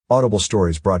Audible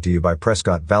Stories brought to you by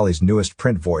Prescott Valley's newest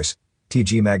print voice,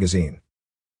 TG Magazine.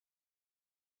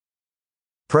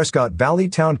 Prescott Valley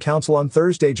Town Council on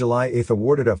Thursday, July 8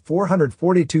 awarded a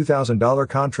 $442,000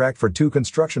 contract for 2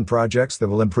 construction projects that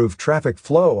will improve traffic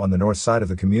flow on the north side of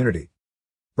the community.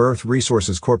 Earth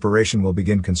Resources Corporation will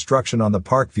begin construction on the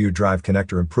Parkview Drive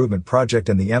Connector Improvement Project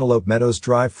and the Antelope Meadows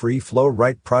Drive Free Flow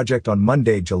Right Project on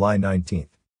Monday, July 19.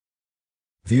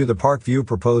 View the Parkview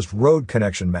Proposed Road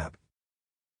Connection Map.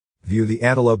 View the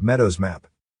Antelope Meadows Map.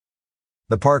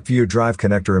 The Parkview Drive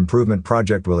Connector Improvement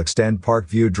Project will extend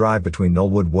Parkview Drive between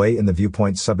Knollwood Way and the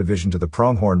Viewpoint subdivision to the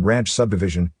Pronghorn Ranch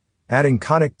subdivision, adding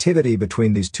connectivity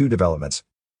between these 2 developments.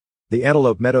 The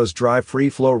Antelope Meadows Drive Free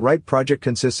Flow Right project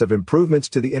consists of improvements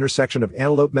to the intersection of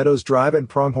Antelope Meadows Drive and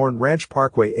Pronghorn Ranch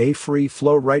Parkway. A free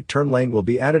flow right turn lane will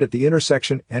be added at the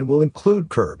intersection and will include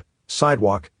curb,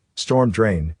 sidewalk, storm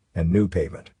drain, and new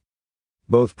pavement.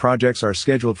 Both projects are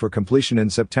scheduled for completion in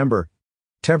September.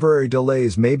 Temporary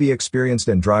delays may be experienced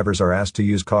and drivers are asked to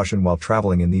use caution while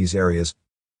traveling in these areas.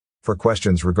 For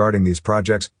questions regarding these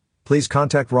projects, please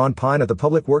contact Ron Pine at the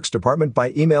Public Works Department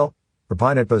by email,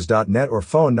 rapine@buzz.net, or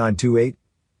phone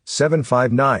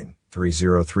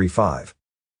 928-759-3035.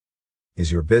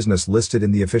 Is your business listed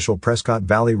in the official Prescott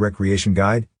Valley Recreation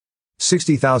Guide?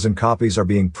 60,000 copies are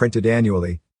being printed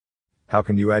annually. How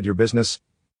can you add your business?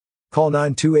 Call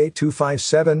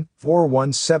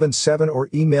 928-257-4177 or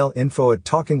email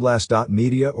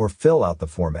info@talkingglass.media or fill out the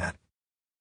format.